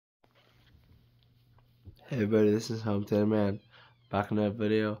Hey everybody, this is Home Theater Man, back in that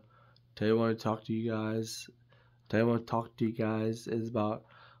video. Today I want to talk to you guys. Is about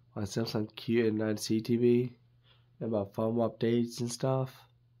my Samsung Q9C TV, about firmware updates and stuff.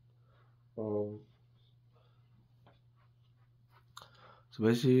 So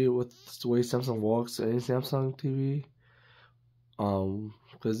basically, with the way Samsung works, any Samsung TV,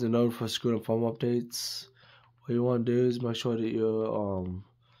 because they're known for screwing up firmware updates. What you want to do is make sure that you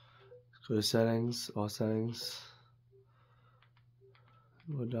go to settings, all settings.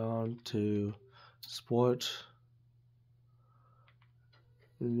 Go down to Sport.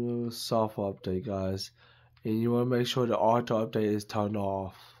 Software update, guys, and you want to make sure the auto update is turned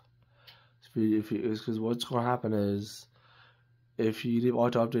off. Because what's going to happen is, if you leave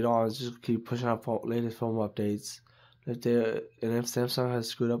auto update on, it's just keep pushing out latest firmware updates. If Samsung has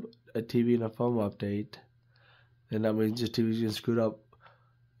screwed up a TV in a firmware update, then that means your TV is getting screwed up.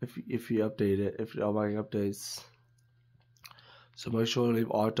 If you update it, if you're making updates, so make sure to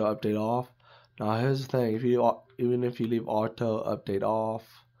leave auto update off. Now here's the thing: even if you leave auto update off,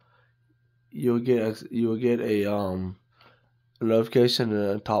 you'll get a notification in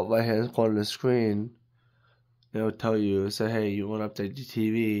the top right hand corner of the screen. It'll tell you, say, hey, you want to update your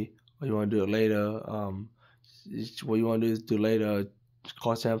TV, or you want to do it later. What you want to do is do later.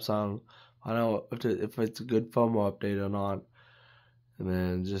 Call Samsung. I know if it's a good firmware update or not, and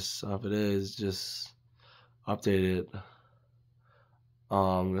then just if it is, just update it.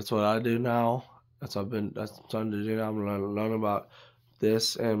 That's what I do now. That's what I'm trying to do now. I'm learning about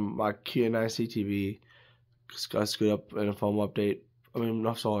this, and my Q9C TV got screwed up in a firmware update. My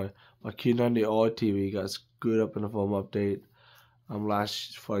Q90 OLED TV got screwed up in a firmware update.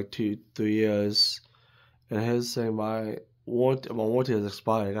 Last for like 2-3 years. And here's the thing: my warranty has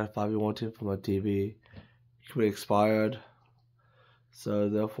expired. I got a 5-year warranty for my TV. It could be expired, so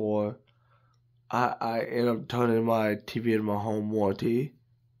therefore, I end up turning my TV in my home warranty.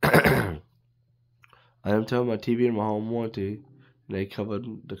 I am turning my TV in my home warranty, and they covered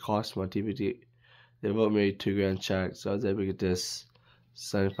the cost of my TV. They wrote me a $2,000 check, so I was able to get this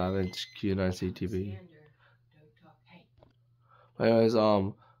 75-inch Q9C TV. Anyways,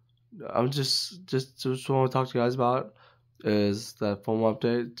 I'm just want to talk to you guys about is that firmware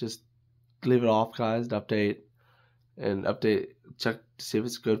update. Just leave it off, guys. Update, check to see if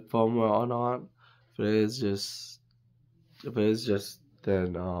it's good firmware or not. If it is,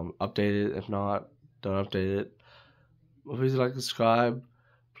 then update it. If not, don't update it. Please subscribe.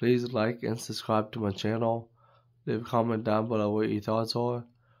 Please like and subscribe to my channel. Leave a comment down below what your thoughts are.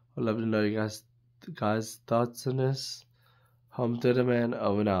 I'd love to know you guys' thoughts on this. Home Theater Man,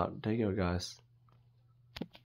 over and out. Take care, guys.